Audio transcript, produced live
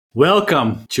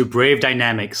Welcome to Brave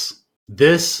Dynamics.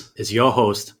 This is your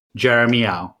host, Jeremy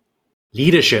Au.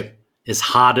 Leadership is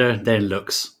harder than it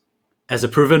looks. As a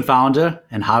proven founder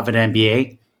and Harvard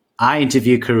MBA, I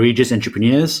interview courageous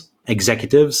entrepreneurs,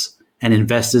 executives, and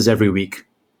investors every week.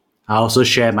 I also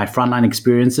share my frontline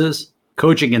experiences,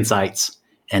 coaching insights,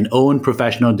 and own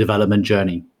professional development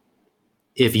journey.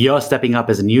 If you're stepping up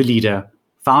as a new leader,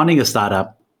 founding a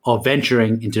startup, or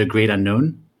venturing into the great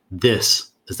unknown, this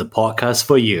is the podcast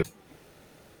for you.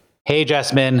 Hey,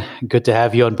 Jasmine. Good to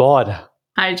have you on board.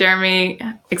 Hi, Jeremy.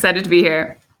 Excited to be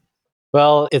here.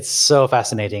 Well, it's so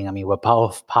fascinating. I mean, we're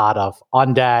both part of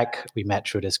On Deck. We met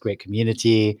through this great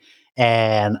community.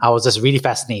 And I was just really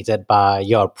fascinated by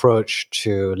your approach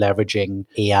to leveraging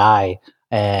AI.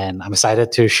 And I'm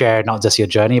excited to share not just your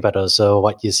journey, but also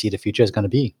what you see the future is going to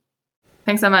be.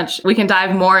 Thanks so much. We can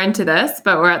dive more into this,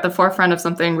 but we're at the forefront of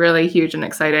something really huge and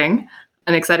exciting.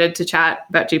 And excited to chat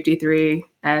about GPT-3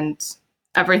 and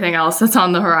everything else that's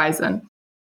on the horizon.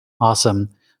 Awesome.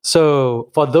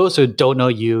 So for those who don't know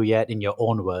you yet in your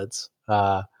own words,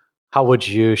 how would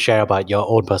you share about your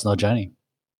own personal journey?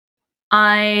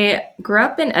 I grew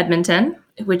up in Edmonton,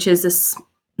 which is this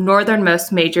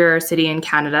northernmost major city in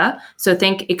Canada. So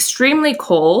think extremely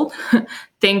cold,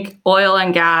 think oil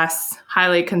and gas,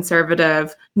 highly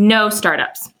conservative, no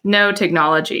startups, no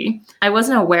technology. I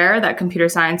wasn't aware that computer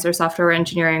science or software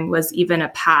engineering was even a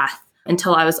path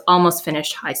until I was almost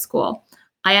finished high school.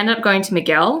 I ended up going to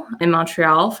McGill in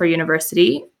Montreal for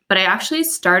university, but I actually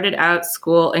started out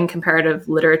school in comparative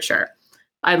literature.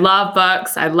 I love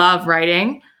books, I love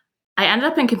writing. I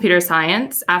ended up in computer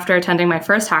science after attending my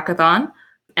first hackathon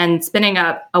and spinning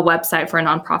up a website for a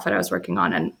nonprofit I was working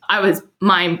on. And I was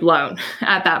mind blown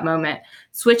at that moment.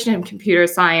 Switched into computer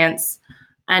science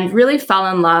and really fell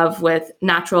in love with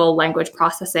natural language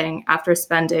processing after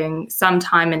spending some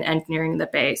time in engineering in the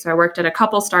Bay. So I worked at a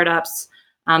couple startups,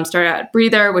 started at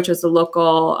Breather, which was a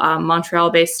local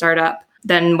Montreal-based startup,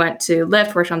 then went to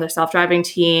Lyft, worked on their self-driving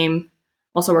team,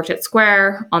 also worked at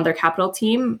Square on their capital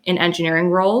team in engineering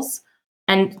roles.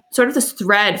 And sort of this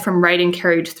thread from writing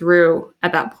carried through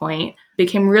at that point.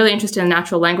 Became really interested in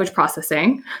natural language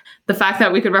processing. The fact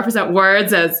that we could represent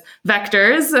words as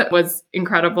vectors was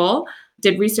incredible.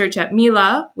 Did research at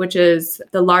Mila, which is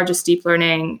the largest deep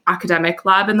learning academic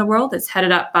lab in the world. It's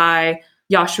headed up by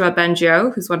Yoshua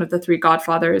Bengio, who's one of the three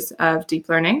godfathers of deep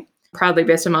learning, proudly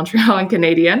based in Montreal and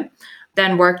Canadian.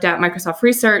 Then worked at Microsoft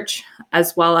Research,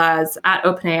 as well as at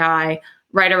OpenAI,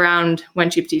 right around when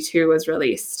GPT-2 was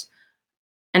released.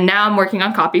 And now I'm working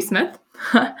on Copysmith,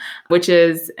 which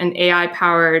is an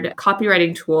AI-powered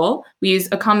copywriting tool. We use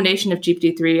a combination of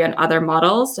GPT-3 and other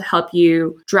models to help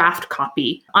you draft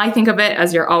copy. I think of it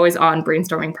as your always-on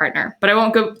brainstorming partner, but I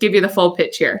won't give you the full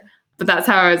pitch here. But that's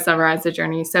how I would summarize the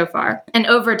journey so far. And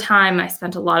over time, I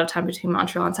spent a lot of time between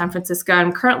Montreal and San Francisco.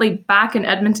 I'm currently back in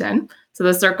Edmonton. So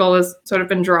the circle has sort of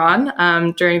been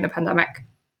drawn during the pandemic.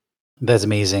 That's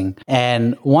amazing.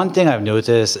 And one thing I've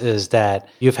noticed is that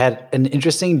you've had an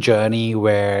interesting journey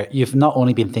where you've not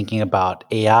only been thinking about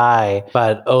AI,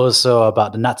 but also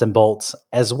about the nuts and bolts,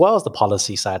 as well as the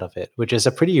policy side of it, which is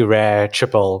a pretty rare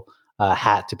triple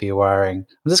hat to be wearing.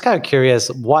 I'm just kind of curious,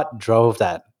 what drove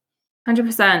that?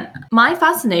 100%. My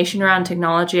fascination around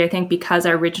technology, I think because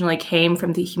I originally came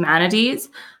from the humanities,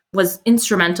 was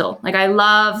instrumental. Like I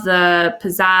love the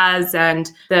pizzazz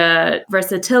and the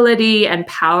versatility and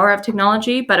power of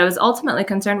technology, but I was ultimately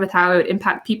concerned with how it would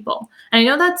impact people. And I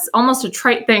know that's almost a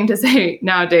trite thing to say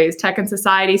nowadays. Tech and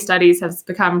society studies has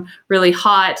become really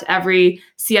hot. Every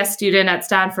CS student at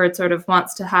Stanford sort of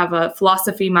wants to have a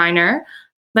philosophy minor.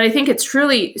 But I think it's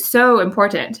truly so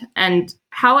important. And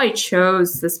how I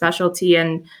chose the specialty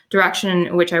and direction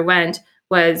in which I went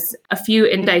was a few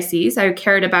indices. I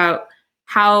cared about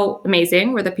how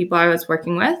amazing were the people I was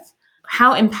working with,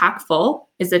 how impactful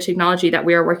is the technology that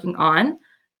we are working on.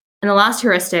 And the last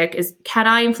heuristic is, can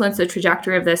I influence the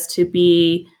trajectory of this to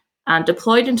be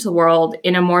deployed into the world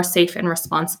in a more safe and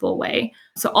responsible way?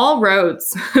 So all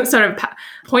roads sort of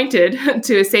pointed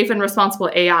to safe and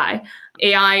responsible AI.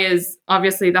 AI is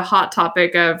obviously the hot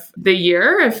topic of the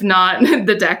year, if not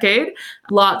the decade.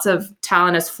 Lots of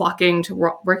talent is flocking to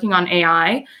working on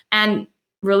AI. And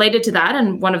related to that,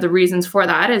 and one of the reasons for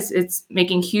that is it's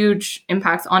making huge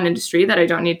impacts on industry that I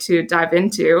don't need to dive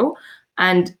into,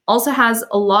 and also has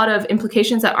a lot of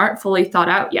implications that aren't fully thought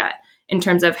out yet in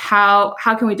terms of how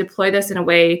can we deploy this in a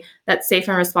way that's safe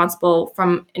and responsible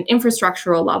from an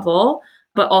infrastructural level,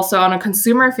 but also on a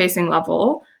consumer-facing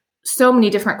level. So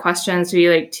many different questions to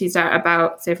be teased out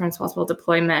about safe and responsible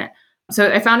deployment.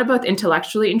 So I found it both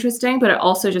intellectually interesting, but it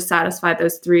also just satisfied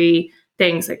those three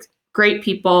things, like great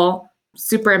people,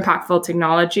 super impactful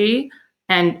technology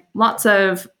and lots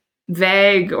of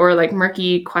vague or like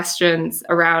murky questions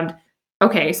around,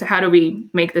 okay, so how do we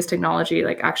make this technology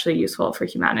like actually useful for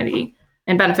humanity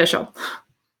and beneficial?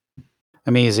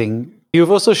 Amazing.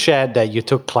 You've also shared that you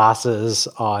took classes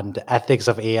on the ethics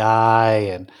of AI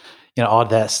and all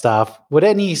that stuff. Were there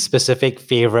any specific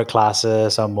favorite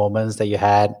classes or moments that you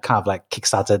had kind of like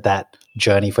kickstarted that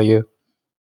journey for you?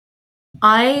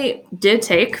 I did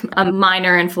take a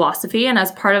minor in philosophy, and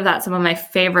as part of that, some of my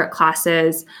favorite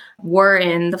classes were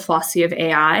in the philosophy of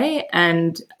AI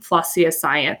and philosophy of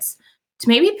science. To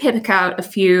maybe pick out a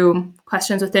few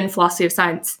questions within philosophy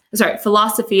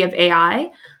of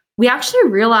AI, we actually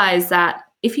realized that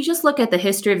if you just look at the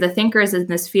history of the thinkers in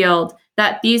this field,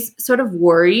 that these sort of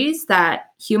worries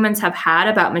that humans have had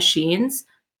about machines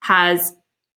has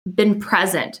been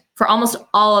present for almost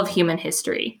all of human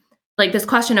history. Like this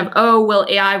question of, oh, will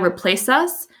AI replace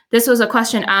us? This was a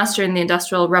question asked during the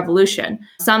Industrial Revolution.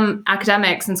 Some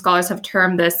academics and scholars have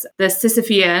termed this the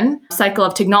Sisyphean cycle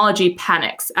of technology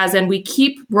panics, as in we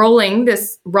keep rolling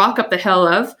this rock up the hill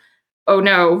of, oh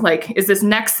no, like, is this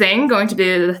next thing going to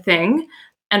be the thing?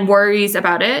 And worries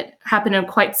about it happen in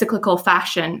quite cyclical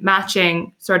fashion,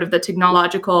 matching sort of the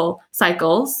technological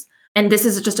cycles. And this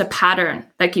is just a pattern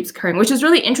that keeps occurring, which is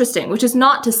really interesting, which is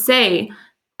not to say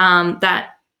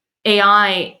that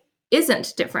AI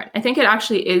isn't different. I think it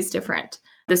actually is different,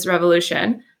 this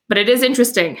revolution. But it is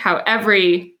interesting how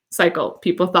every cycle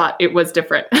people thought it was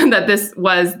different, that this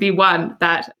was the one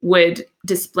that would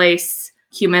displace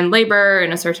human labor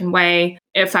in a certain way,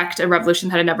 affect a revolution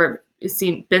that had never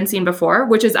been seen before,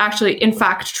 which is actually, in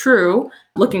fact, true.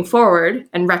 Looking forward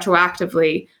and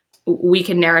retroactively, we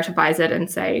can narrativize it and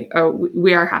say, oh,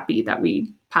 we are happy that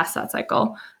we passed that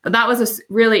cycle. But that was a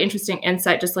really interesting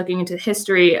insight, just looking into the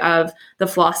history of the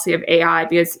philosophy of AI,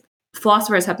 because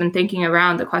philosophers have been thinking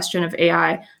around the question of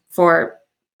AI for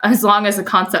as long as the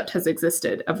concept has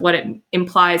existed of what it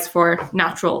implies for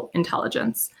natural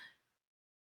intelligence.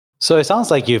 So it sounds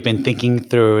like you've been thinking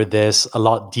through this a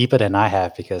lot deeper than I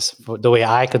have, because the way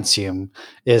I consume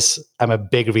is I'm a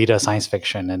big reader of science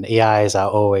fiction, and AIs are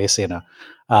always,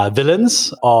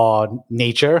 villains or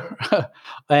nature,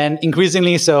 and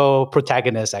increasingly so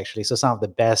protagonists, actually. So some of the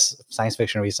best science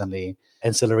fiction recently,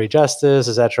 Ancillary Justice,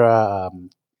 etc.,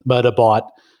 Murderbot,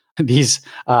 these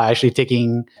are actually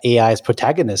taking AI as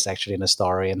protagonists actually in a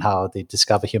story and how they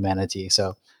discover humanity.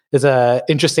 So it's an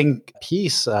interesting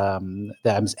piece trend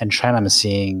I'm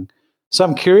seeing. So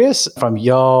I'm curious from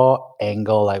your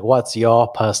angle, like what's your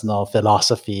personal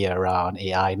philosophy around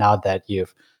AI now that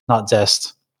you've not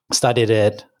just studied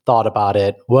it, thought about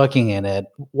it, working in it?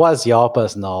 What's your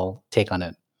personal take on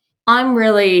it? I'm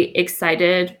really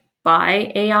excited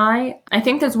by AI. I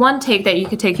think there's one take that you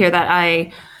could take here that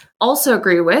I also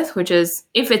agree with, which is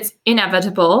if it's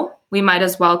inevitable, we might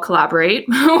as well collaborate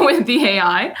with the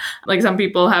AI. Like some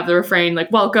people have the refrain,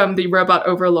 like, welcome the robot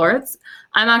overlords.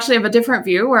 I'm actually of a different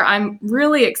view where I'm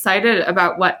really excited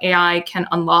about what AI can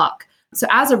unlock. So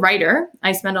as a writer,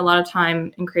 I spend a lot of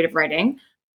time in creative writing.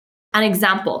 An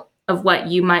example of what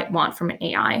you might want from an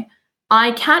AI.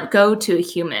 I can't go to a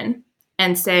human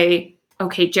and say,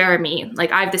 okay, Jeremy,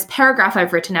 like I have this paragraph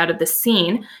I've written out of this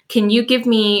scene. Can you give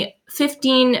me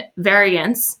 15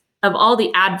 variants of all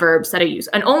the adverbs that I use,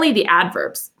 and only the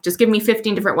adverbs? Just give me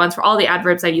 15 different ones for all the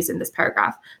adverbs I use in this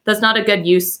paragraph. That's not a good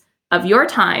use of your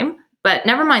time, but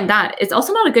never mind that. It's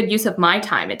also not a good use of my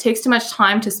time. It takes too much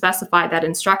time to specify that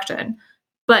instruction.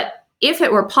 But if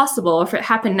it were possible, if it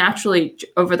happened naturally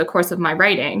over the course of my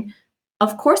writing,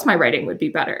 of course my writing would be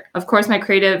better. Of course my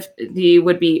creativity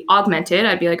would be augmented.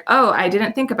 I'd be like, oh, I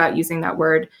didn't think about using that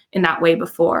word in that way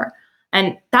before.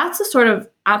 And that's the sort of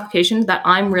application that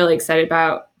I'm really excited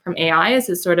about from AI, is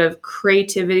this sort of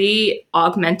creativity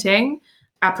augmenting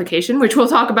application, which we'll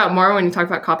talk about more when we talk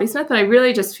about Copysmith. But I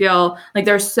really just feel like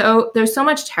there's so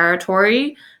much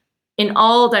territory in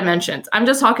all dimensions. I'm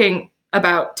just talking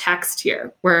about text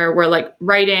here, where we're like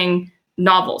writing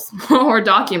novels or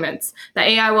documents. The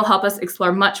AI will help us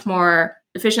explore much more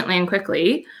efficiently and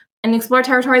quickly, and explore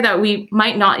territory that we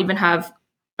might not even have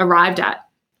arrived at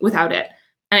without it.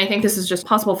 And I think this is just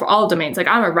possible for all domains. Like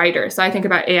I'm a writer, so I think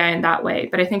about AI in that way.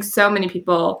 But I think so many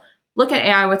people look at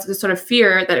AI with this sort of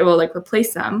fear that it will like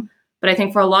replace them. But I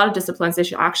think for a lot of disciplines, they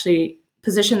should actually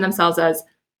position themselves as,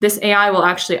 this AI will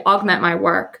actually augment my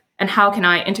work. And how can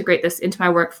I integrate this into my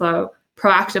workflow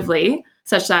proactively,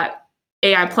 such that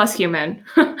AI plus human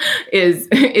is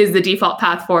the default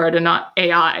path forward and not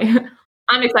AI.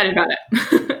 I'm excited about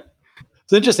it.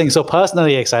 It's interesting. So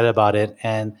personally excited about it,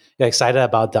 and you're excited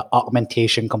about the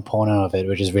augmentation component of it,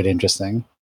 which is really interesting.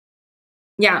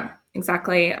 Yeah.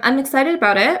 Exactly. I'm excited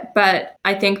about it, but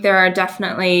I think there are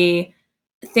definitely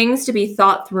things to be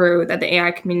thought through that the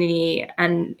AI community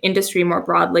and industry more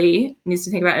broadly needs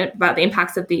to think about the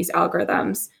impacts of these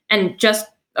algorithms. And just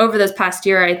over this past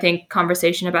year, I think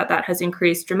conversation about that has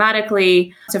increased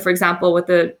dramatically. So, for example, with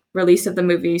the release of the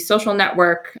movie Social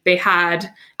Network, they had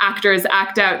actors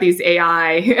act out these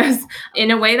AI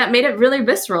in a way that made it really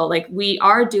visceral. Like, we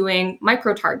are doing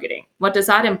micro targeting. What does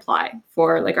that imply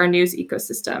for like our news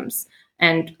ecosystems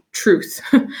and truth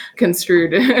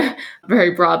construed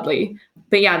very broadly?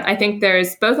 But yeah, I think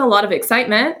there's both a lot of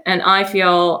excitement, and I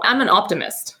feel I'm an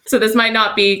optimist. So this might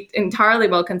not be entirely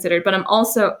well considered, but I'm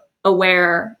also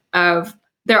aware of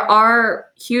there are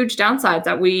huge downsides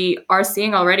that we are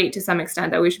seeing already to some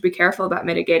extent that we should be careful about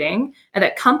mitigating, and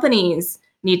that companies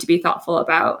need to be thoughtful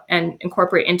about and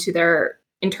incorporate into their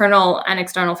internal and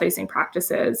external facing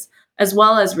practices, as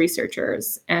well as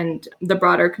researchers and the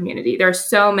broader community. There are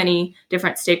so many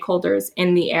different stakeholders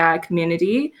in the AI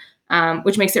community,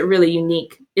 which makes it really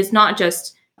unique. It's not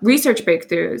just research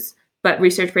breakthroughs, but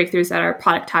research breakthroughs that are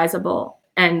productizable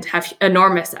and have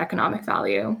enormous economic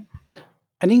value.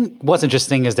 I think what's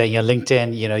interesting is that your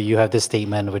LinkedIn, you have this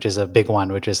statement, which is a big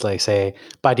one, which is like, say,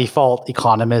 by default,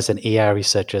 economists and AI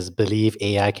researchers believe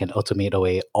AI can automate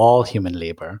away all human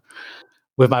labor.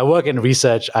 With my work in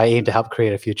research, I aim to help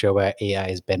create a future where AI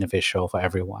is beneficial for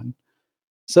everyone.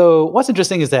 So what's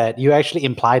interesting is that you actually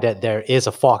imply that there is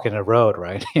a fork in the road,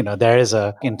 right? There is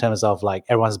in terms of like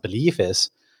everyone's belief is,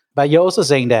 but you're also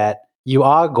saying that you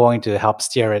are going to help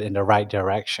steer it in the right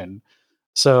direction.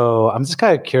 So I'm just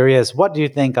kind of curious, what do you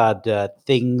think are the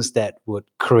things that would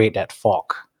create that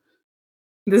fork?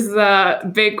 This is a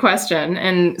big question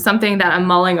and something that I'm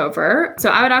mulling over. So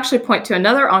I would actually point to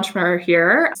another entrepreneur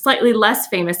here, slightly less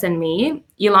famous than me,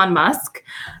 Elon Musk,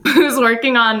 who's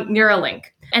working on Neuralink.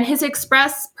 And his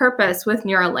express purpose with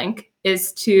Neuralink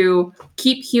is to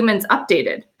keep humans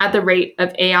updated at the rate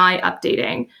of AI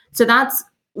updating. So that's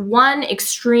one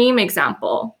extreme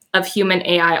example of human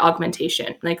AI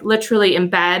augmentation, like literally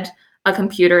embed a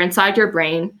computer inside your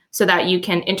brain so that you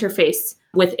can interface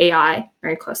with AI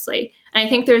very closely. And I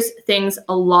think there's things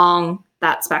along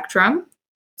that spectrum.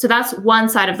 So that's one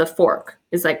side of the fork,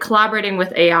 is like collaborating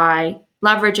with AI,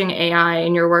 leveraging AI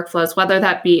in your workflows, whether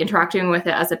that be interacting with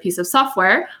it as a piece of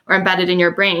software or embedded in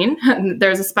your brain.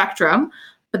 There's a spectrum.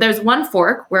 But there's one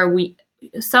fork where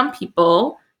some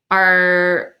people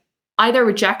are either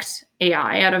reject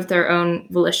AI out of their own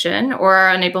volition or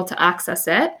are unable to access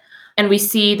it. And we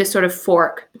see this sort of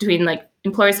fork between like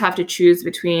employers have to choose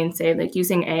between, say, like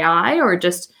using AI or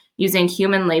just using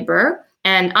human labor.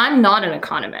 And I'm not an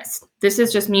economist. This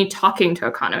is just me talking to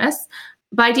economists.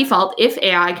 By default, if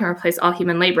AI can replace all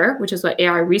human labor, which is what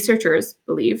AI researchers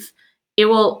believe, it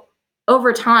will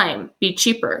over time be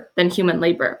cheaper than human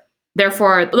labor.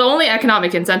 Therefore, the only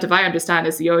economic incentive I understand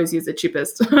is you always use the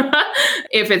cheapest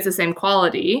if it's the same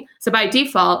quality. So by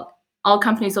default, all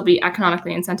companies will be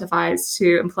economically incentivized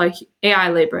to employ AI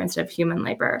labor instead of human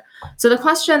labor. So the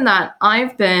question that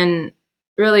I've been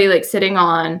really like sitting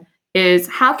on is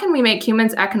how can we make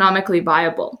humans economically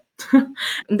viable?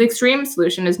 The extreme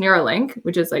solution is Neuralink,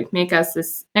 which is like make us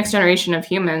this next generation of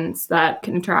humans that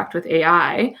can interact with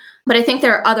AI. But I think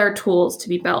there are other tools to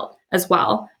be built as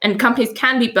well. And companies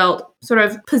can be built sort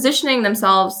of positioning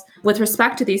themselves with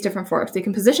respect to these different forks. They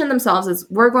can position themselves as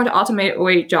we're going to automate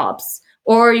away jobs.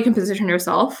 Or you can position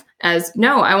yourself as,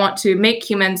 no, I want to make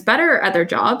humans better at their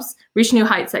jobs, reach new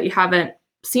heights that you haven't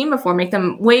seen before, make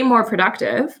them way more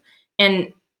productive.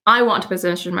 And I want to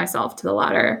position myself to the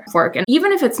latter fork. And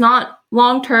even if it's not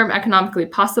long-term economically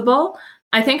possible,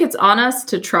 I think it's on us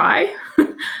to try.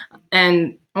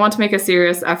 And I want to make a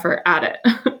serious effort at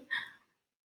it.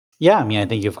 Yeah, I mean, I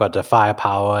think you've got the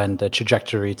firepower and the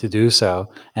trajectory to do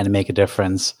so and to make a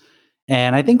difference.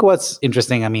 And I think what's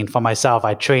interesting, I mean, for myself,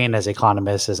 I trained as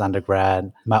economist as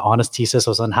undergrad. My honors thesis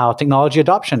was on how technology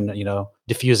adoption,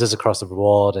 diffuses across the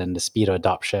world and the speed of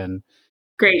adoption.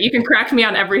 Great. You can correct me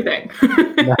on everything.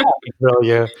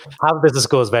 So how business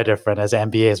school is very different as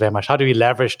MBA is very much, how do we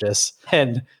leverage this?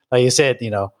 And like you said,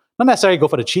 not necessarily go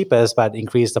for the cheapest, but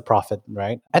increase the profit,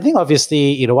 right? I think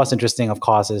obviously, what's interesting, of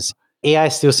course, is AI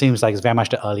still seems like it's very much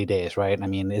the early days, right? I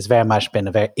mean, it's very much been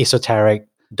a very esoteric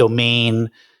domain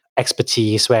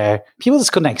expertise where people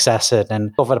just couldn't access it.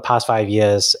 And over the past 5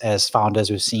 years, as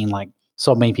founders, we've seen like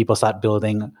so many people start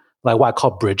building like what I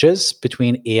call bridges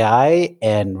between AI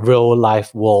and real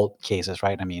life world cases,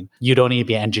 right? I mean, you don't need to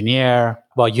be an engineer.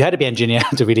 Well, you had to be an engineer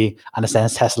to really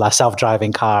understand Tesla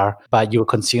self-driving car, but you will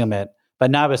consume it.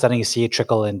 But now we're starting to see it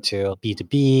trickle into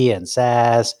B2B and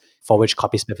SaaS, for which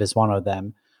Copysmith is one of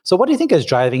them. So what do you think is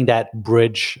driving that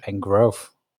bridge and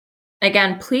growth?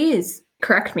 Again, please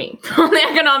correct me on the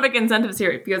economic incentives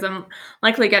here because I'm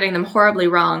likely getting them horribly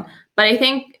wrong. But I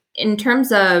think in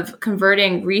terms of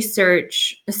converting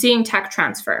research, seeing tech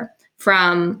transfer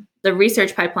from the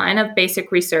research pipeline of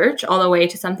basic research all the way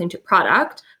to something to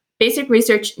product, basic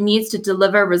research needs to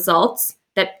deliver results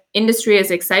that industry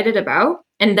is excited about,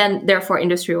 and then therefore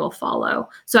industry will follow.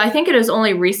 So I think it is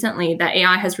only recently that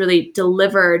AI has really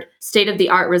delivered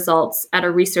state-of-the-art results at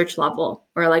a research level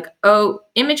where like, oh,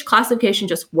 image classification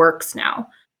just works now,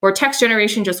 or text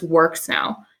generation just works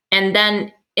now. And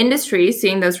then industry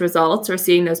seeing those results or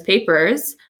seeing those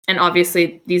papers, and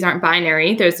obviously these aren't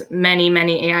binary. There's many,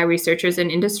 many AI researchers in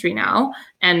industry now,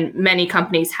 and many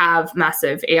companies have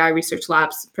massive AI research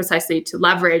labs precisely to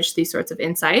leverage these sorts of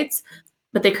insights.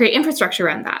 But they create infrastructure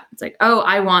around that. It's like, oh,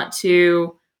 I want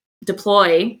to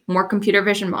deploy more computer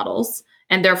vision models.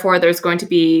 And therefore, there's going to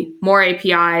be more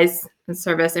APIs and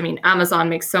service. I mean, Amazon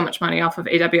makes so much money off of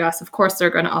AWS. Of course, they're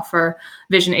going to offer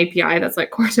Vision API. That's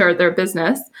like core to their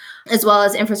business, as well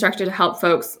as infrastructure to help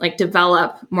folks like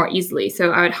develop more easily.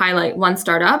 So I would highlight one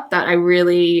startup that I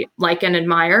really like and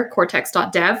admire,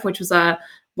 Cortex.dev, which was a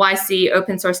YC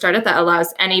open source startup that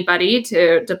allows anybody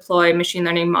to deploy machine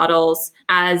learning models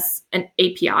as an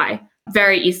API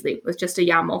very easily with just a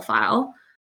YAML file.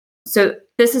 So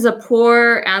this is a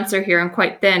poor answer here and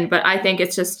quite thin, but I think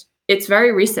it's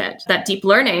very recent that deep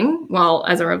learning, well,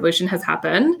 as a revolution has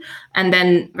happened, and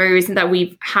then very recent that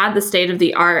we've had the state of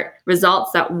the art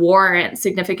results that warrant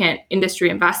significant industry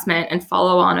investment and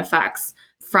follow-on effects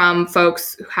from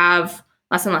folks who have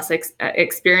less and less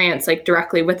experience like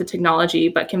directly with the technology,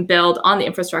 but can build on the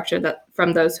infrastructure that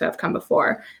from those who have come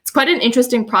before. It's quite an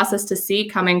interesting process to see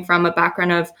coming from a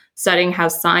background of studying how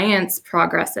science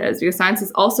progresses, because science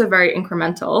is also very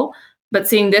incremental. But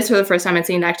seeing this for the first time and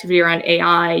seeing the activity around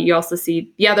AI, you also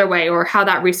see the other way, or how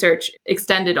that research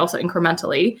extended also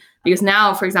incrementally. Because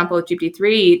now, for example, with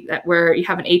GPT-3, where you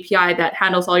have an API that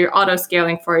handles all your auto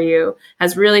scaling for you,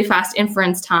 has really fast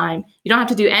inference time. You don't have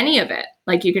to do any of it.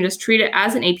 Like you can just treat it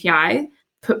as an API.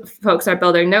 Folks are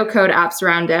building no code apps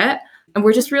around it. And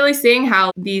we're just really seeing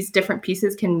how these different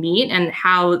pieces can meet and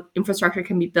how infrastructure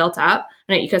can be built up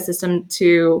in an ecosystem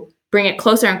to bring it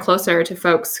closer and closer to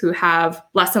folks who have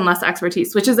less and less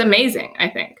expertise, which is amazing, I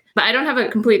think. But I don't have a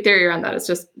complete theory around that. It's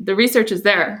just the research is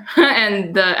there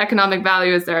and the economic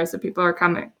value is there, so people are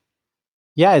coming.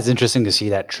 Yeah, it's interesting to see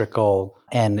that trickle,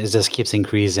 and it just keeps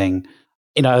increasing.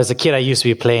 As a kid, I used to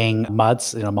be playing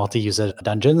MUDs, multi-user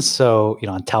dungeons, so,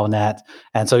 on Telnet.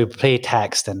 And so we play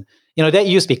text, and, that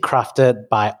used to be crafted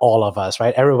by all of us,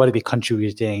 right? Everybody be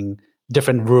contributing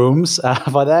different rooms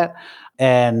for that.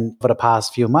 And for the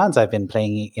past few months, I've been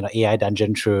playing, AI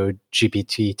Dungeon through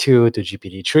GPT-2 to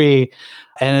GPT-3,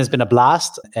 and it's been a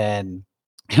blast. And,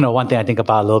 one thing I think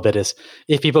about a little bit is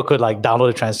if people could like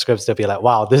download the transcripts, they'll be like,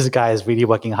 wow, this guy is really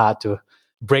working hard to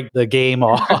break the game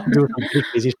or do some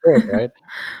crazy shit, right?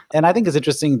 And I think it's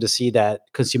interesting to see that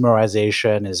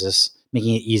consumerization is just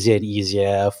making it easier and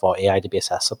easier for AI to be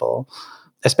accessible.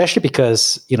 Especially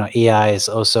because, AI is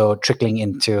also trickling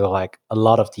into like a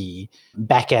lot of the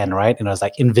back end, right? It's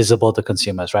like invisible to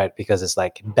consumers, right? Because it's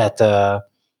like better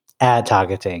ad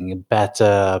targeting,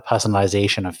 better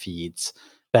personalization of feeds,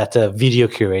 better video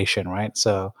curation, right?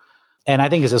 So, and I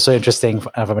think it's also interesting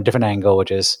from a different angle,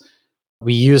 which is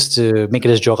we used to make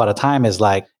this joke all the time is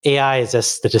like AI is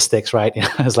just statistics, right?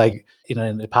 It's like,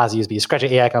 in the past it used to be a scratch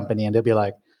an AI company and they'll be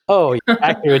like, oh,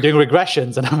 actually we're doing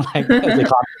regressions. And I'm like,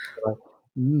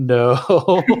 no,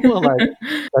 like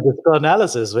statistical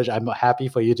analysis, which I'm happy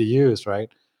for you to use, right?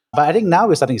 But I think now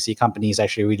we're starting to see companies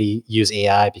actually really use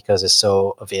AI because it's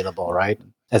so available, right?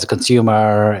 As a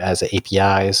consumer, as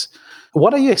APIs.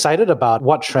 What are you excited about?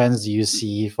 What trends do you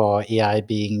see for AI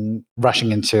being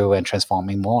rushing into and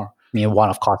transforming more? I mean, one,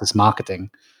 of course, is marketing.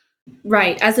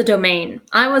 Right, as a domain.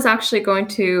 I was actually going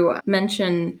to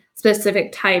mention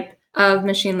specific type of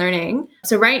machine learning.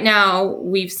 So right now,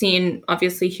 we've seen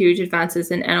obviously huge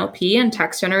advances in NLP and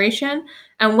text generation.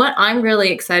 And what I'm really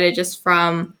excited just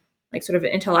from like sort of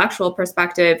an intellectual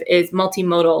perspective is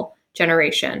multimodal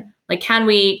generation. Like, can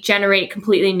we generate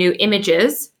completely new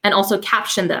images and also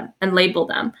caption them and label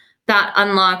them? That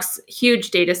unlocks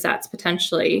huge data sets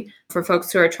potentially for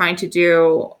folks who are trying to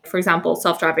do, for example,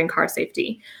 self-driving car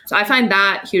safety. So I find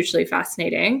that hugely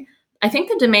fascinating. I think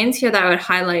the domains here that I would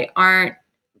highlight aren't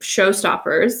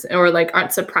showstoppers or like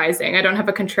aren't surprising. I don't have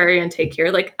a contrarian take here.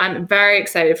 Like I'm very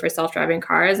excited for self-driving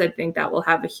cars. I think that will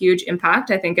have a huge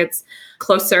impact. I think it's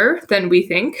closer than we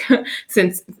think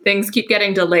since things keep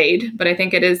getting delayed, but I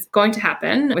think it is going to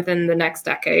happen within the next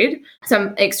decade. So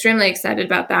I'm extremely excited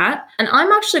about that. And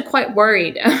I'm actually quite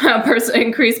worried about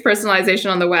increased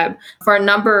personalization on the web for a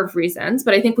number of reasons,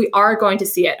 but I think we are going to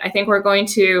see it. I think we're going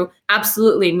to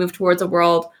absolutely move towards a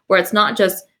world where it's not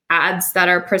just ads that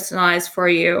are personalized for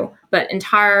you, but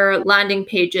entire landing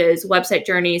pages, website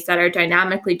journeys that are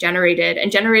dynamically generated and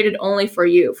generated only for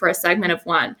you, for a segment of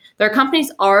one. There are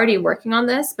companies already working on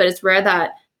this, but it's rare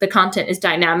that the content is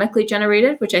dynamically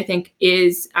generated, which I think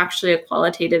is actually a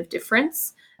qualitative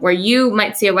difference, where you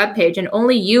might see a web page and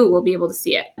only you will be able to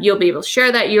see it. You'll be able to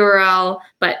share that URL,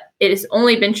 but it has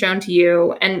only been shown to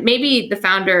you. And maybe the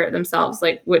founder themselves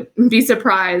would be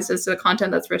surprised as to the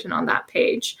content that's written on that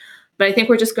page. But I think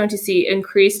we're just going to see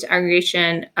increased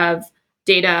aggregation of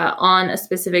data on a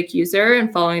specific user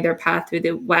and following their path through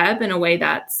the web in a way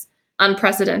that's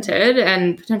unprecedented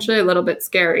and potentially a little bit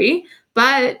scary,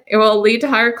 but it will lead to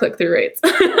higher click-through rates.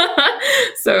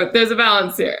 So there's a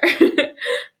balance here.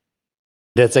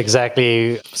 That's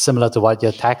exactly similar to what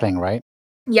you're tackling, right?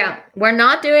 Yeah, we're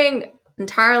not doing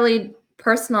entirely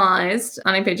personalized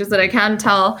landing pages, that I can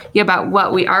tell you about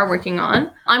what we are working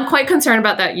on. I'm quite concerned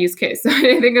about that use case.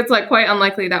 I think it's quite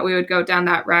unlikely that we would go down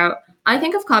that route. I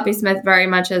think of Copysmith very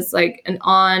much as an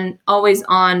always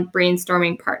on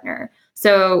brainstorming partner.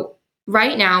 So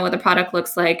right now, what the product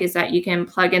looks like is that you can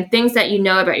plug in things that you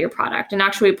know about your product and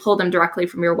actually pull them directly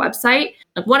from your website.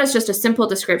 One is just a simple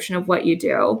description of what you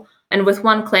do. And with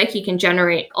one click, you can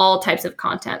generate all types of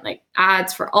content, like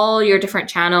ads for all your different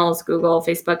channels, Google,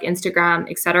 Facebook,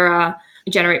 Instagram, etc.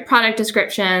 Generate product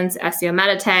descriptions, SEO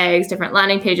meta tags, different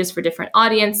landing pages for different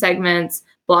audience segments,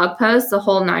 blog posts, the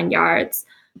whole 9 yards.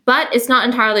 But it's not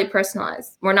entirely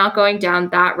personalized. We're not going down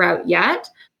that route yet.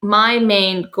 My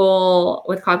main goal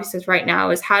with Copysmith right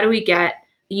now is how do we get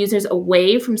users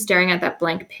away from staring at that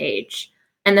blank page?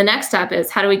 And the next step is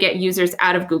how do we get users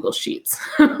out of Google Sheets,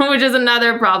 which is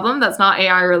another problem that's not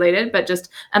AI related, but just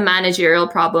a managerial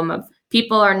problem of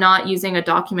people are not using a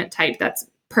document type that's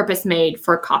purpose made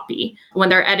for copy. When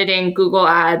they're editing Google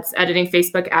ads, editing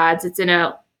Facebook ads, it's in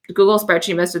a Google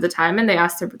spreadsheet most of the time, and they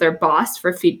ask their boss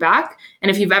for feedback. And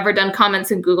if you've ever done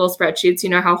comments in Google spreadsheets, you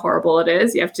know how horrible it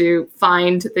is. You have to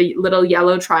find the little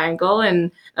yellow triangle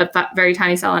in a very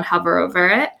tiny cell and hover over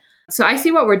it. So I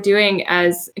see what we're doing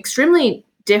as extremely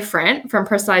different from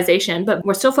personalization, but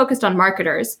we're still focused on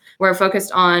marketers. We're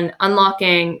focused on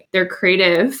unlocking their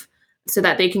creative so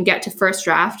that they can get to first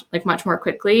draft much more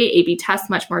quickly, A/B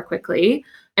test much more quickly,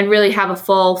 and really have a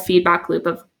full feedback loop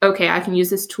of, okay, I can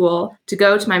use this tool to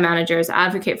go to my managers,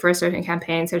 advocate for a certain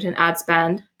campaign, certain ad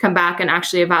spend, come back and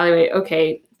actually evaluate,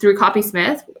 okay, through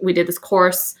Copysmith, we did this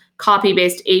course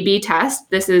copy-based A/B test.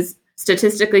 This is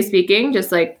statistically speaking,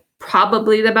 just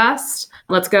probably the best.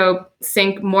 Let's go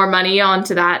sink more money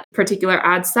onto that particular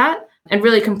ad set and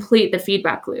really complete the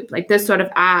feedback loop, this sort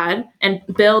of ad, and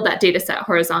build that data set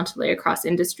horizontally across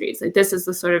industries. This is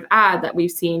the sort of ad that we've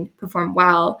seen perform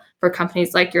well for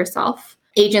companies like yourself.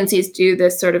 Agencies do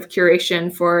this sort of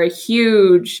curation for a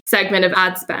huge segment of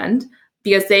ad spend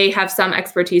because they have some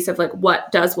expertise of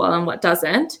what does well and what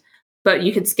doesn't. But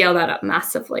you could scale that up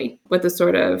massively with the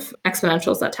sort of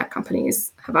exponentials that tech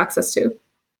companies have access to.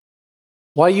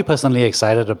 What are you personally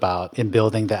excited about in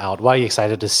building that out? Why are you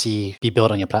excited to be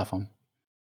built on your platform?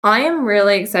 I am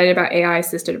really excited about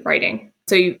AI-assisted writing.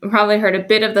 So you probably heard a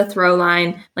bit of the throw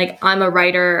line. I'm a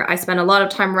writer. I spend a lot of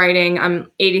time writing. I'm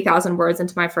 80,000 words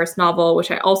into my first novel,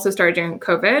 which I also started during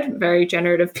COVID. Very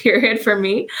generative period for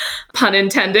me, pun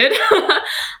intended.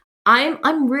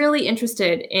 I'm really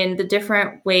interested in the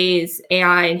different ways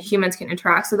AI and humans can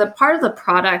interact. So the part of the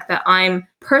product that I'm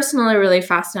personally really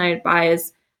fascinated by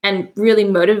and really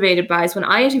motivated by is when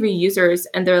I interview users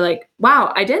and they're like,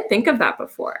 wow, I didn't think of that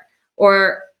before.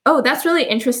 Or, oh, that's really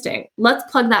interesting.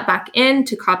 Let's plug that back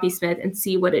into Copysmith and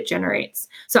see what it generates.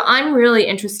 So I'm really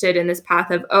interested in this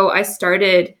path of, I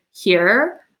started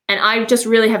here and I just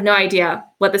really have no idea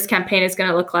what this campaign is going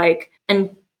to look like,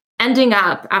 and ending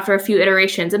up after a few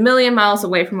iterations, a million miles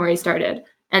away from where you started.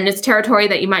 And it's territory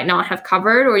that you might not have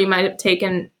covered, or you might have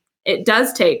taken, it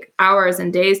does take hours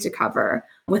and days to cover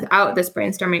without this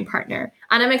brainstorming partner.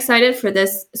 And I'm excited for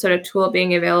this sort of tool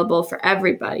being available for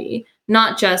everybody,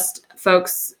 not just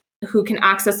folks who can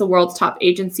access the world's top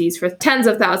agencies for tens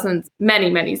of thousands, many,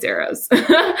 many zeros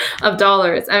of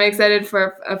dollars. I'm excited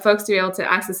for folks to be able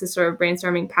to access this sort of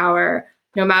brainstorming power,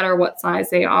 no matter what size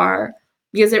they are.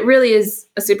 because it really is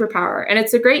a superpower. And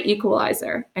it's a great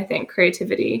equalizer, I think,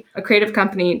 creativity. A creative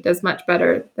company does much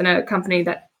better than a company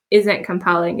that isn't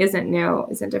compelling, isn't new,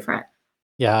 isn't different.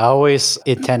 Yeah, I always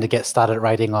intend to get started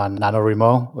writing on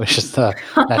NaNoWriMo, which is the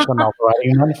National Novel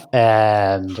Writing Month.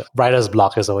 And writer's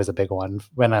block is always a big one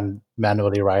when I'm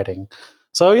manually writing.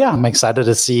 So yeah, I'm excited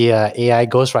to see AI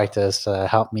ghostwriters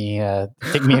help me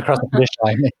take me across the finish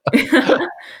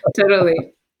line.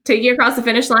 Totally. Take you across the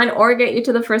finish line or get you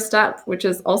to the first step, which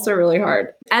is also really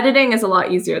hard. Editing is a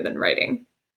lot easier than writing.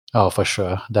 Oh, for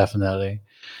sure. Definitely.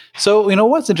 So,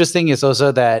 what's interesting is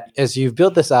also that as you've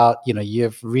built this out,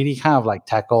 you've really kind of like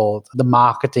tackled the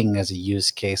marketing as a use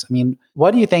case. I mean,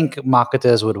 what do you think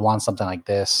marketers would want something like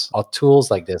this or tools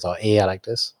like this or AI like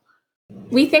this?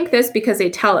 We think this because they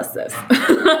tell us this.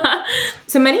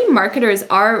 So many marketers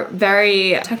are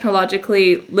very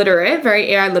technologically literate,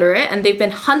 very AI literate, and they've been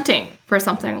hunting for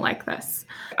something like this.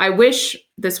 I wish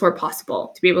this were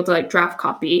possible to be able to like draft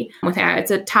copy with AI.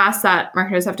 It's a task that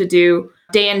marketers have to do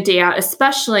day in, day out,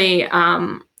 especially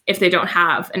if they don't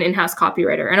have an in-house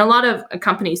copywriter. And a lot of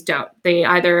companies don't. They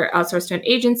either outsource to an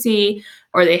agency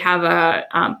or they have a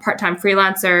part-time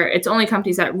freelancer. It's only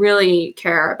companies that really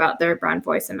care about their brand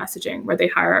voice and messaging where they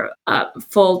hire a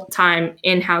full-time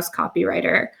in-house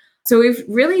copywriter. So we've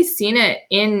really seen it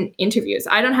in interviews.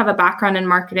 I don't have a background in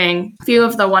marketing. A few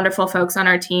of the wonderful folks on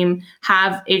our team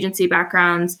have agency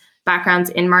backgrounds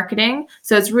in marketing.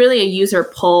 So it's really a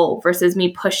user pull versus me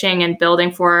pushing and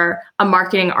building for a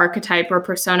marketing archetype or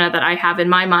persona that I have in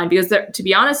my mind. Because to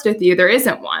be honest with you, there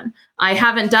isn't one. I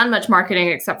haven't done much marketing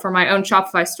except for my own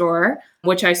Shopify store,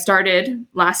 which I started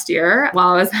last year while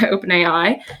I was at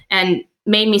OpenAI and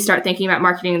made me start thinking about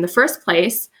marketing in the first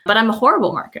place. But I'm a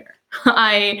horrible marketer.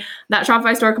 That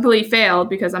Shopify store completely failed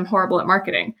because I'm horrible at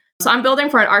marketing. So I'm building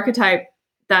for an archetype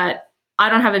that I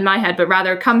don't have in my head, but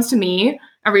rather comes to me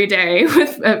every day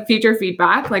with feature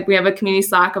feedback. Like we have a community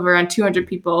Slack of around 200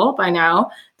 people by now.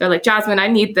 They're like, Jasmine, I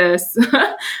need this.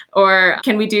 Or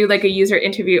can we do like a user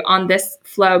interview on this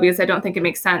flow? Because I don't think it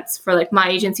makes sense for like my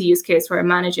agency use case where I'm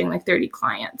managing like 30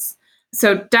 clients.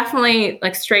 So definitely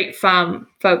like straight from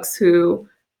folks who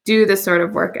do this sort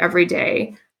of work every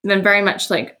day, then very much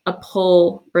like a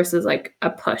pull versus like a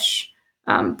push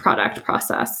product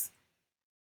process.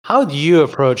 How do you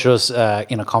approach those,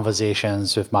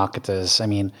 conversations with marketers? I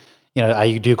mean,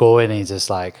 do you go in and it's just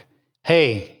like,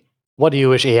 hey, what do you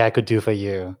wish AI could do for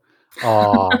you?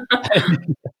 Or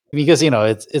because,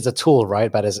 it's a tool,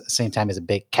 right? But at the same time, it's a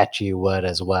big catchy word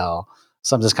as well.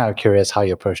 So I'm just kind of curious how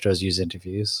you approach those user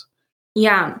interviews.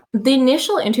 Yeah. The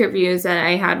initial interviews that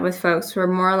I had with folks were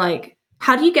more like,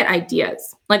 how do you get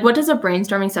ideas? Like, what does a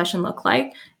brainstorming session look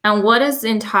like? And what is the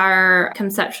entire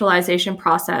conceptualization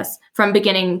process from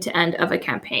beginning to end of a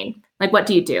campaign? Like, what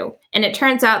do you do? And it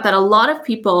turns out that a lot of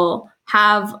people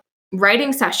have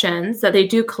writing sessions that they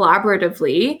do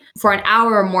collaboratively for an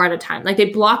hour or more at a time. Like, they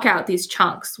block out these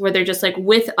chunks where they're just like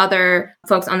with other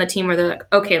folks on the team where they're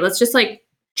like, okay, let's just like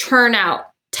churn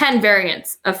out 10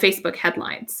 variants of Facebook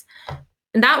headlines.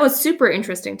 And that was super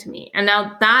interesting to me. And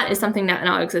now that is something that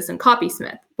now exists in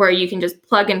Copysmith, where you can just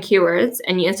plug in keywords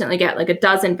and you instantly get like a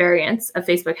dozen variants of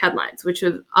Facebook headlines, which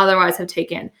would otherwise have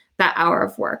taken that hour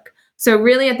of work. So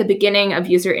really at the beginning of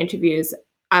user interviews,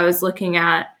 I was looking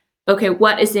at, okay,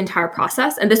 what is the entire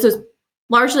process? And this was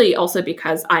largely also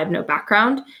because I have no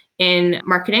background in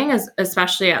marketing,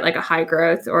 especially at like a high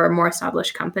growth or a more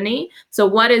established company. So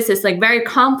what is this like very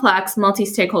complex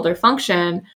multi-stakeholder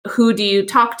function? Who do you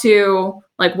talk to?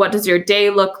 Like, what does your day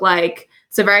look like?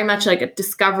 So very much like a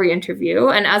discovery interview.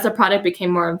 And as the product became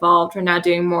more involved, we're now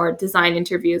doing more design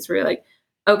interviews where you're like,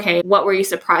 okay, what were you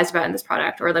surprised about in this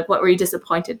product? Or like, what were you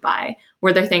disappointed by?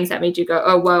 Were there things that made you go,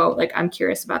 oh, whoa, like I'm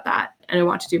curious about that and I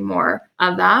want to do more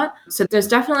of that? So there's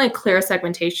definitely a clear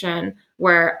segmentation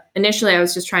where initially I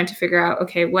was just trying to figure out,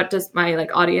 okay, what does my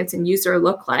like audience and user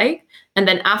look like? And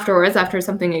then afterwards, after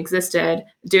something existed,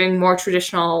 doing more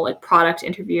traditional like product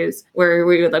interviews where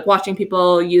we were like watching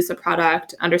people use the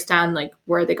product, understand like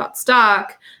where they got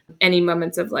stuck, any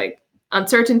moments of like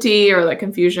uncertainty or like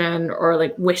confusion or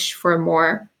like wish for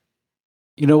more.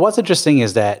 What's interesting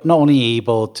is that not only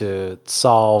able to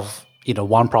solve,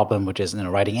 one problem, which is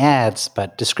writing ads,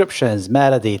 but descriptions,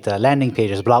 metadata, landing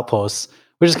pages, blog posts,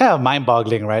 which is kind of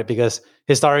mind-boggling, right? Because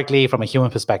historically, from a human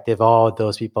perspective, all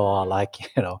those people are like,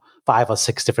 5 or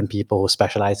 6 different people who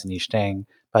specialize in each thing.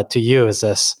 But to you, it's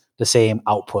just the same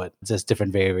output, it's just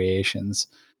different variations.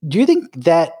 Do you think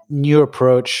that new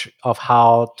approach of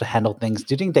how to handle things,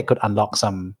 do you think that could unlock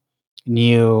some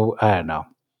new, I don't know,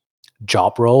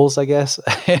 job roles, I guess,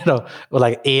 or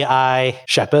like AI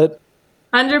shepherd?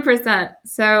 100%.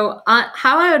 So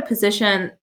how I would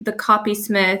position the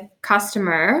Copysmith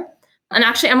customer, and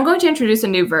actually I'm going to introduce a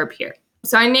new verb here.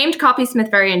 So I named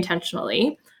Copysmith very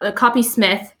intentionally. The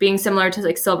copysmith being similar to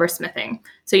like silversmithing.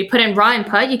 So you put in raw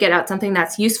input, you get out something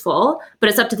that's useful, but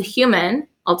it's up to the human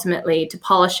ultimately to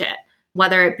polish it.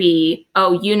 Whether it be,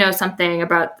 oh, you know something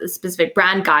about the specific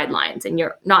brand guidelines and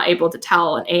you're not able to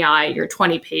tell an AI your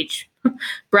 20-page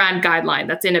brand guideline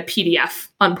that's in a PDF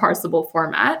unparsable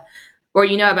format, or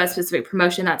you know about a specific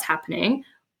promotion that's happening.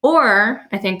 Or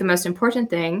I think the most important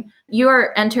thing, you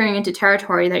are entering into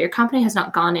territory that your company has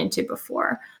not gone into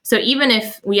before. So even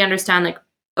if we understand like,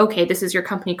 okay, this is your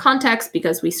company context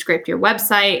because we scraped your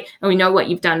website and we know what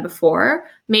you've done before,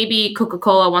 maybe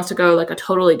Coca-Cola wants to go like a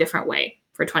totally different way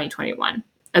for 2021,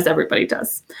 as everybody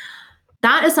does.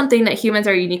 That is something that humans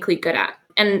are uniquely good at.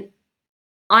 And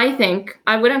I think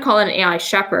I wouldn't call it an AI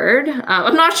shepherd.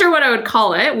 I'm not sure what I would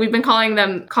call it. We've been calling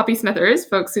them copysmithers,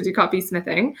 folks who do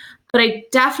copysmithing. But I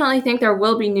definitely think there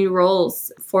will be new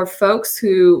roles for folks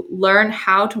who learn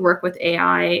how to work with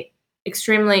AI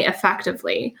extremely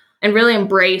effectively and really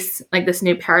embrace like this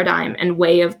new paradigm and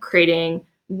way of creating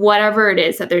whatever it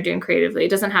is that they're doing creatively.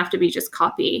 It doesn't have to be just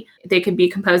copy. They could be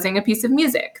composing a piece of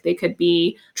music. They could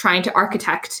be trying to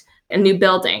architect a new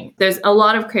building. There's a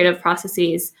lot of creative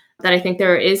processes that I think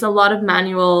there is a lot of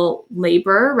manual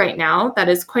labor right now that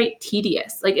is quite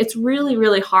tedious. Like it's really,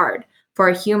 really hard for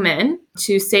a human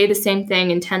to say the same thing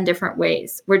in 10 different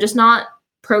ways. We're just not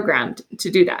programmed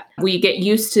to do that. We get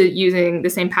used to using the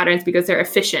same patterns because they're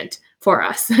efficient for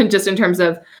us, just in terms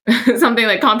of something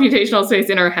like computational space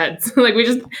in our heads. Like we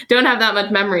just don't have that much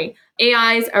memory.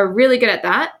 AIs are really good at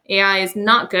that. AI is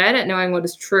not good at knowing what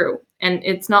is true. And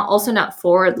it's also not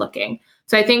forward looking.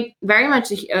 So I think very much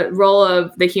the role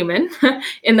of the human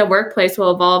in the workplace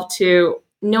will evolve to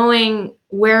knowing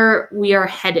where we are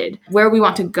headed, where we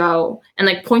want to go, and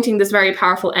like pointing this very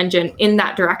powerful engine in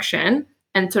that direction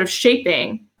and sort of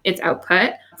shaping its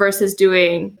output versus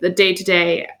doing the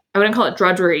day-to-day, I wouldn't call it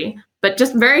drudgery, but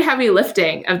just very heavy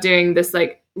lifting of doing this,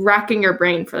 like racking your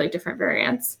brain for like different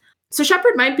variants. So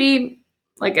shepherd might be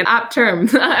like an apt term.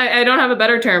 I don't have a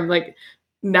better term, like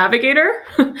navigator?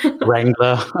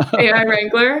 Wrangler. AI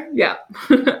wrangler, yeah.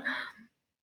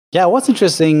 Yeah, what's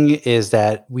interesting is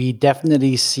that we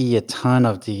definitely see a ton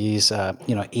of these,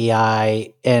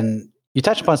 AI, and you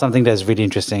touched upon something that's really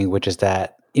interesting, which is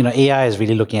that, AI is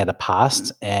really looking at the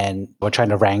past and we're trying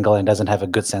to wrangle and doesn't have a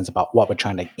good sense about what we're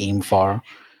trying to aim for.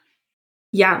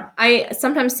 Yeah, I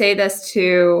sometimes say this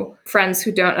to friends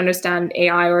who don't understand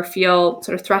AI or feel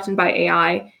sort of threatened by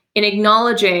AI in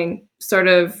acknowledging sort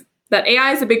of that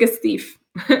AI is the biggest thief.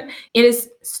 It has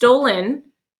stolen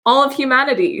all of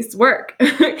humanity's work.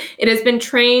 It has been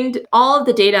trained all of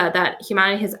the data that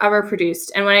humanity has ever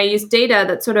produced. And when I use data,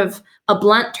 that's sort of a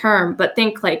blunt term, but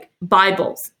think like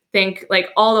Bibles, think like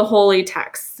all the holy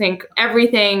texts, think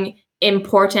everything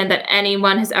important that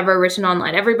anyone has ever written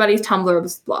online, everybody's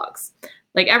Tumblr's blogs,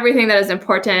 like everything that is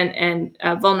important and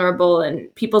vulnerable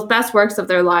and people's best works of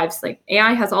their lives, like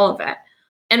AI has all of it.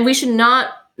 And we should not,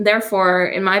 therefore,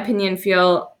 in my opinion,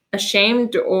 feel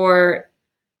ashamed or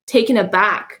taken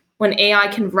aback when AI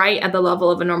can write at the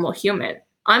level of a normal human.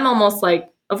 I'm almost like,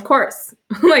 of course,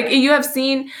 like you have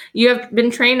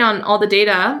been trained on all the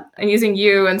data and using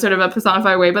you in sort of a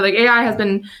personified way, but like AI has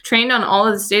been trained on all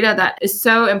of this data that is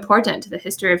so important to the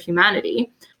history of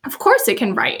humanity. Of course, it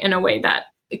can write in a way that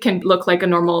it can look like a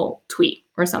normal tweet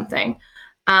or something.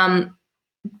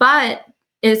 But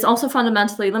it's also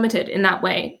fundamentally limited in that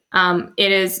way.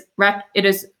 It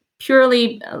is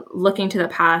purely looking to the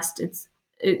past.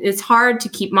 It's hard to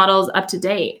keep models up to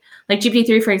date. Like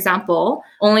GPT-3, for example,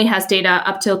 only has data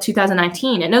up till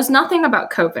 2019. It knows nothing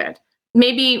about COVID.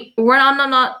 Maybe I'm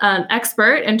not an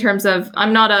expert in terms of,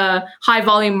 I'm not a high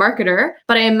volume marketer,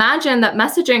 but I imagine that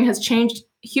messaging has changed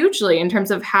hugely in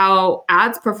terms of how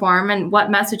ads perform and what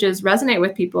messages resonate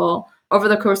with people over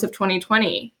the course of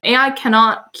 2020. AI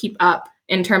cannot keep up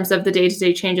in terms of the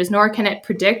day-to-day changes, nor can it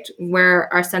predict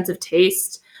where our sense of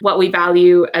taste, what we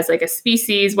value as like a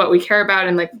species, what we care about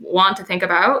and like want to think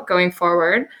about going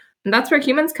forward. And that's where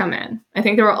humans come in. I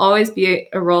think there will always be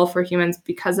a role for humans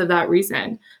because of that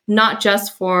reason, not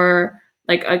just for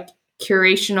like a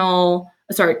curatorial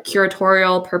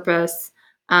purpose,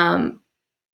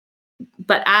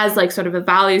 but as like sort of a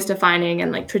values defining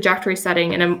and like trajectory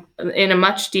setting in a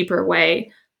much deeper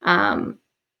way,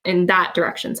 in that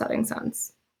direction setting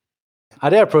sense.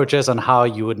 Are there approaches on how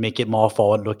you would make it more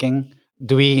forward looking?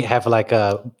 Do we have like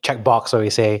a checkbox where we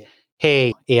say,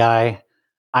 hey, AI,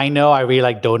 I know I really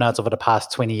like donuts over the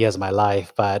past 20 years of my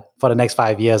life, but for the next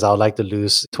 5 years, I would like to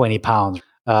lose 20 pounds.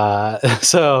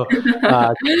 So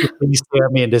please steer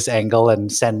me in this angle and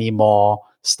send me more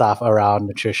stuff around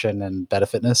nutrition and better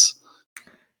fitness?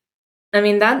 I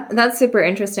mean, that's super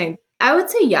interesting. I would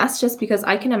say yes, just because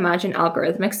I can imagine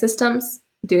algorithmic systems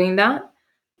doing that.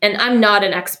 And I'm not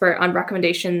an expert on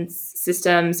recommendations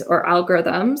systems or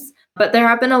algorithms, but there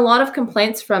have been a lot of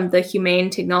complaints from the humane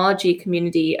technology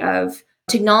community of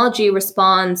technology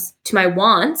responds to my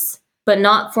wants, but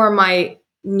not for my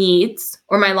needs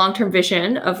or my long-term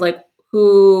vision of like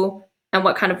who and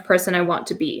what kind of person I want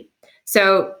to be.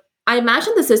 So I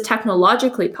imagine this is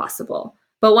technologically possible,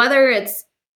 but whether it's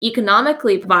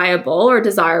economically viable or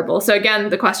desirable. So again,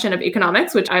 the question of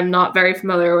economics, which I'm not very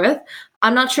familiar with,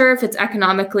 I'm not sure if it's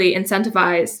economically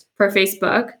incentivized for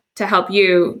Facebook to help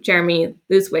you, Jeremy,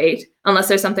 lose weight, unless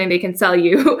there's something they can sell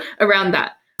you around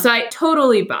that. So I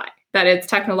totally buy that it's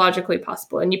technologically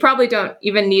possible. And you probably don't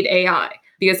even need AI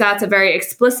because that's a very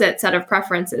explicit set of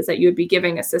preferences that you would be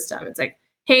giving a system. It's like,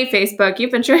 hey, Facebook,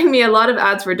 you've been showing me a lot of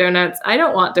ads for donuts. I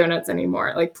don't want donuts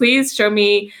anymore. Like, please show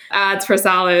me ads for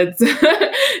salads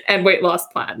and weight loss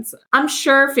plans. I'm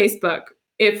sure Facebook,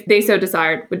 if they so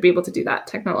desired, would be able to do that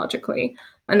technologically.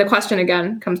 And the question,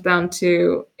 again, comes down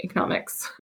to economics.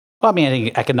 Well, I mean, I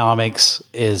think economics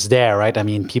is there, right? I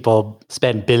mean, people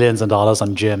spend billions of dollars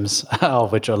on gyms,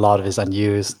 of which a lot of is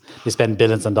unused. They spend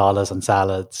billions of dollars on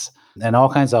salads and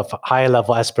all kinds of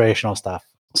high-level aspirational stuff.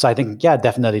 So I think, yeah,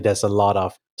 definitely there's a lot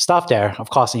of stuff there. Of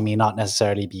course, it may not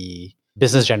necessarily be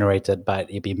business generated, but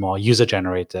it'd be more user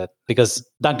generated because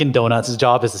Dunkin' Donuts'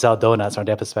 job is to sell donuts from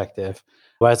their perspective,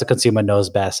 whereas the consumer knows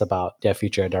best about their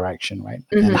future direction, right?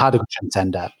 Mm-hmm. And how to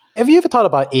transcend that. Have you ever thought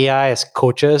about AI as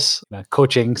coaches,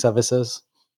 coaching services?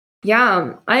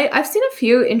 Yeah, I've seen a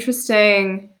few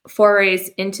interesting forays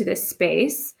into this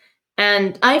space.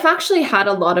 And I've actually had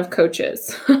a lot of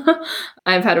coaches.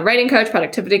 I've had a writing coach,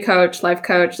 productivity coach, life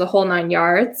coach, the whole 9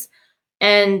 yards.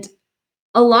 And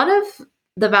a lot of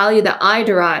the value that I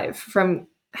derive from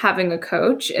having a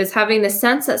coach is having the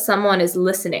sense that someone is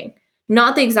listening,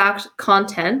 not the exact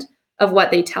content of what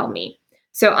they tell me.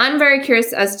 So I'm very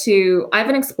curious as to, I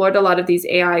haven't explored a lot of these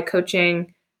AI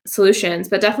coaching solutions,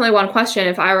 but definitely one question,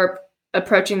 if I were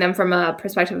approaching them from a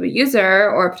perspective of a user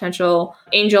or a potential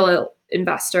angel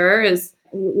investor, is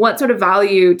what sort of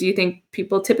value do you think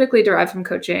people typically derive from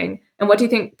coaching? And what do you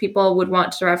think people would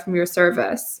want to derive from your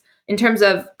service? In terms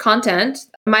of content,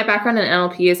 my background in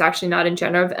NLP is actually not in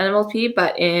generative NLP,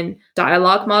 but in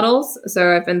dialogue models.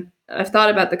 So I've thought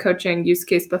about the coaching use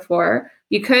case before.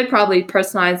 You could probably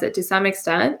personalize it to some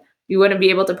extent. You wouldn't be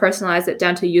able to personalize it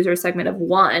down to a user segment of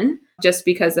one just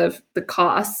because of the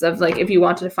costs of like if you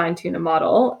wanted to fine tune a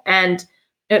model. And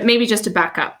maybe just to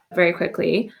back up very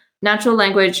quickly, natural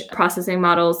language processing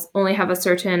models only have a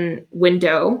certain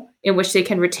window in which they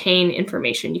can retain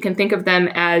information. You can think of them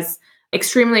as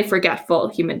extremely forgetful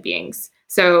human beings.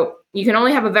 So you can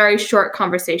only have a very short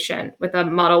conversation with a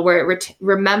model where it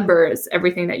remembers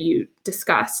everything that you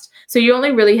discussed. So you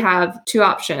only really have two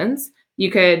options.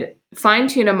 You could fine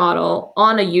tune a model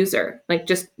on a user, like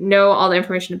just know all the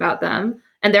information about them.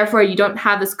 And therefore you don't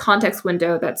have this context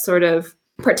window that's sort of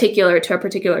particular to a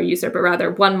particular user, but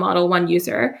rather one model, one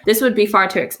user. This would be far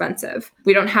too expensive.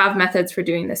 We don't have methods for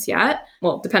doing this yet.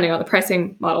 Well, depending on the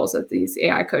pricing models of these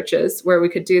AI coaches where we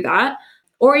could do that.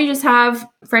 Or you just have,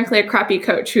 frankly, a crappy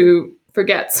coach who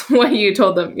forgets what you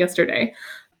told them yesterday.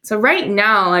 So right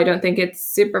now, I don't think it's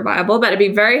super viable, but I'd be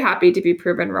very happy to be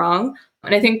proven wrong.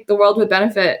 And I think the world would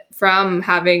benefit from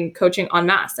having coaching en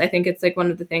masse. I think it's like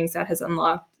one of the things that has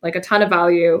unlocked like a ton of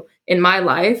value in my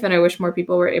life. And I wish more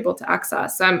people were able to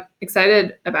access. So I'm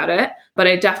excited about it, but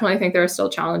I definitely think there are still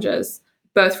challenges,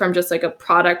 both from just like a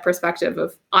product perspective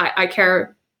of I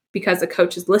care because a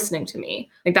coach is listening to me.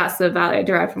 Like that's the value I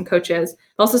derive from coaches.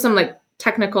 Also some like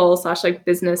technical / like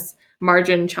business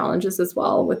margin challenges as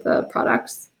well with the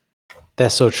products.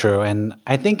 That's so true. And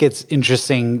I think it's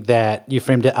interesting that you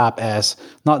framed it up as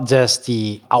not just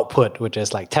the output, which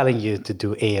is like telling you to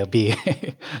do A or B,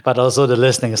 but also the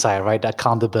listening side, right? The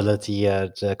accountability,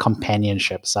 the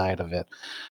companionship side of it.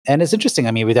 And it's interesting.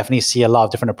 I mean, we definitely see a lot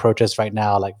of different approaches right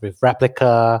now, like with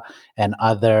Replika and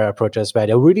other approaches where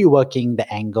they're really working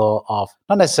the angle of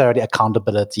not necessarily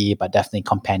accountability, but definitely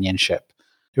companionship.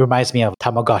 It reminds me of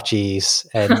Tamagotchis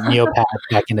and Neopets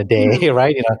back in the day,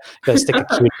 right? You know, stick a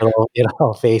cute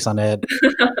little, face on it.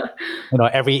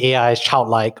 Every AI is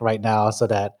childlike right now, so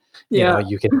that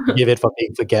you can give it for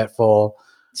being forgetful.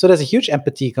 So there's a huge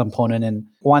empathy component. And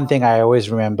one thing I always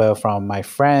remember from my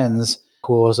friends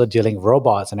who are also dealing with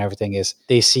robots and everything is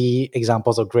they see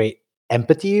examples of great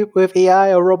empathy with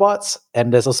AI or robots,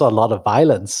 and there's also a lot of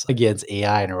violence against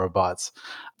AI and robots.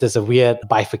 There's a weird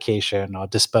bifurcation or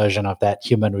dispersion of that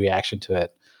human reaction to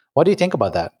it. What do you think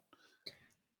about that?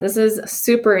 This is a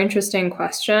super interesting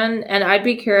question. And I'd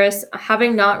be curious,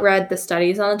 having not read the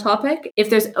studies on the topic, if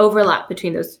there's overlap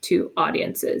between those two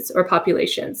audiences or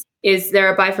populations. Is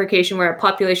there a bifurcation where a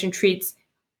population treats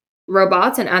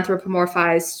robots and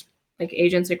anthropomorphized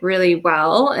agents really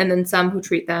well, and then some who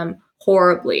treat them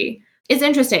horribly? It's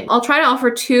interesting. I'll try to offer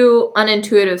two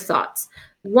unintuitive thoughts.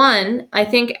 One, I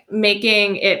think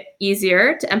making it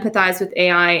easier to empathize with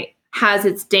AI has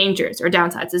its dangers or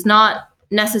downsides. It's not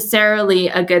necessarily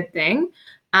a good thing,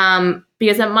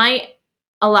 because it might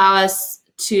allow us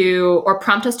to, or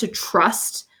prompt us to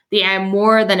trust the AI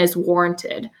more than is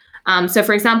warranted. So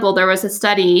for example, there was a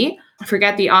study, I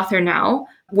forget the author now,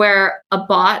 where a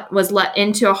bot was let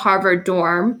into a Harvard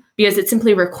dorm because it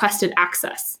simply requested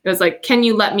access. It was like, can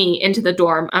you let me into the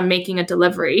dorm? I'm making a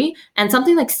delivery. And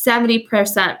something like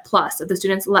 70% plus of the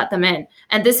students let them in.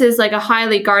 And this is a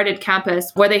highly guarded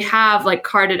campus where they have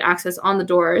carded access on the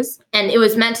doors. And it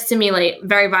was meant to simulate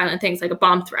very violent things, like a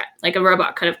bomb threat, like a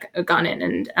robot could have gone in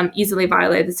and easily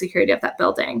violated the security of that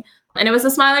building. And it was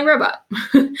a smiling robot.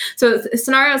 So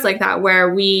scenarios like that,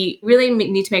 where we really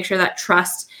need to make sure that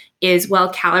trust is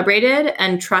well calibrated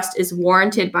and trust is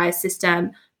warranted by a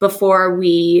system before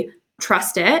we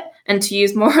trust it. And to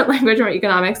use more language from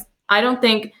economics, I don't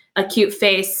think a cute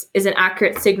face is an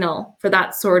accurate signal for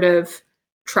that sort of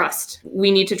trust.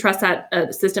 We need to trust that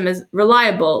a system is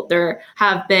reliable. There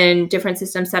have been different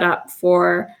systems set up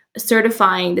for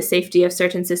certifying the safety of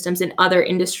certain systems in other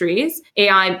industries.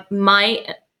 AI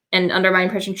might, and under my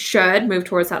impression, should move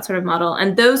towards that sort of model.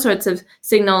 And those sorts of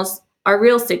signals are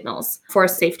real signals for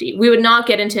safety. We would not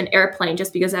get into an airplane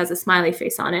just because it has a smiley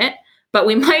face on it, but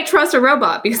we might trust a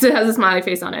robot because it has a smiley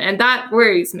face on it. And that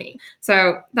worries me.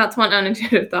 So that's one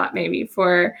unintuitive thought maybe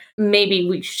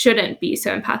we shouldn't be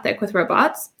so empathic with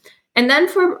robots. And then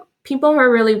for people who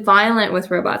are really violent with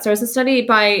robots, there was a study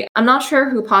by, I'm not sure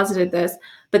who posited this,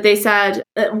 but they said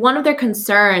that one of their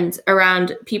concerns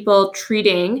around people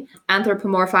treating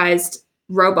anthropomorphized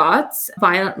robots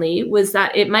violently was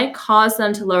that it might cause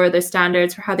them to lower their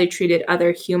standards for how they treated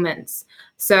other humans.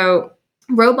 So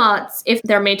robots, if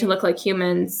they're made to look like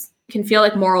humans, can feel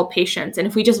like moral patients. And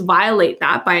if we just violate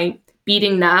that by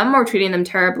beating them or treating them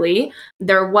terribly,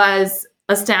 there was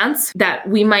a stance that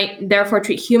we might therefore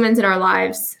treat humans in our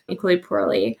lives equally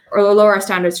poorly, or lower our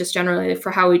standards just generally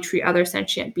for how we treat other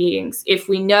sentient beings. If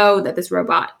we know that this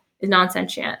robot is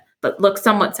non-sentient, but looks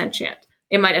somewhat sentient,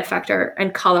 it might affect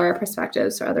and color our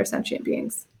perspectives for other sentient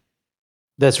beings.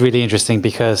 That's really interesting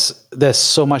because there's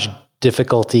so much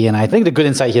difficulty. And I think the good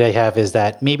insight here I have is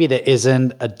that maybe there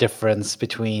isn't a difference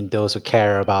between those who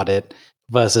care about it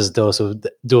versus those who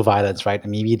do violence, right?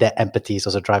 And maybe their empathy is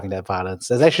also driving that violence.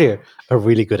 That's actually a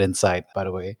really good insight, by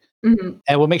the way. Mm-hmm.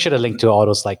 And we'll make sure to link to all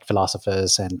those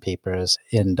philosophers and papers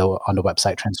on the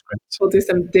website transcripts. We'll do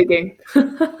some digging.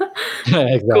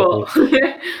 Exactly. Cool.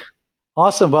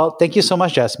 Awesome. Well, thank you so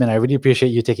much, Jasmine. I really appreciate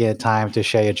you taking the time to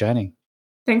share your journey.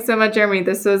 Thanks so much, Jeremy.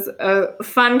 This was a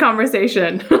fun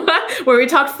conversation where we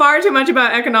talked far too much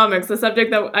about economics, a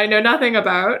subject that I know nothing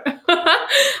about.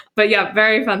 But yeah,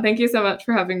 very fun. Thank you so much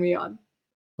for having me on.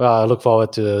 Well, I look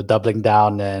forward to doubling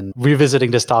down and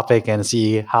revisiting this topic and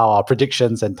see how our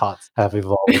predictions and thoughts have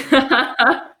evolved.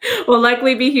 We'll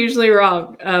likely be hugely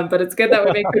wrong, but it's good that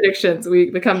we make predictions.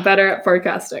 We become better at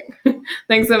forecasting.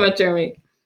 Thanks so much, Jeremy.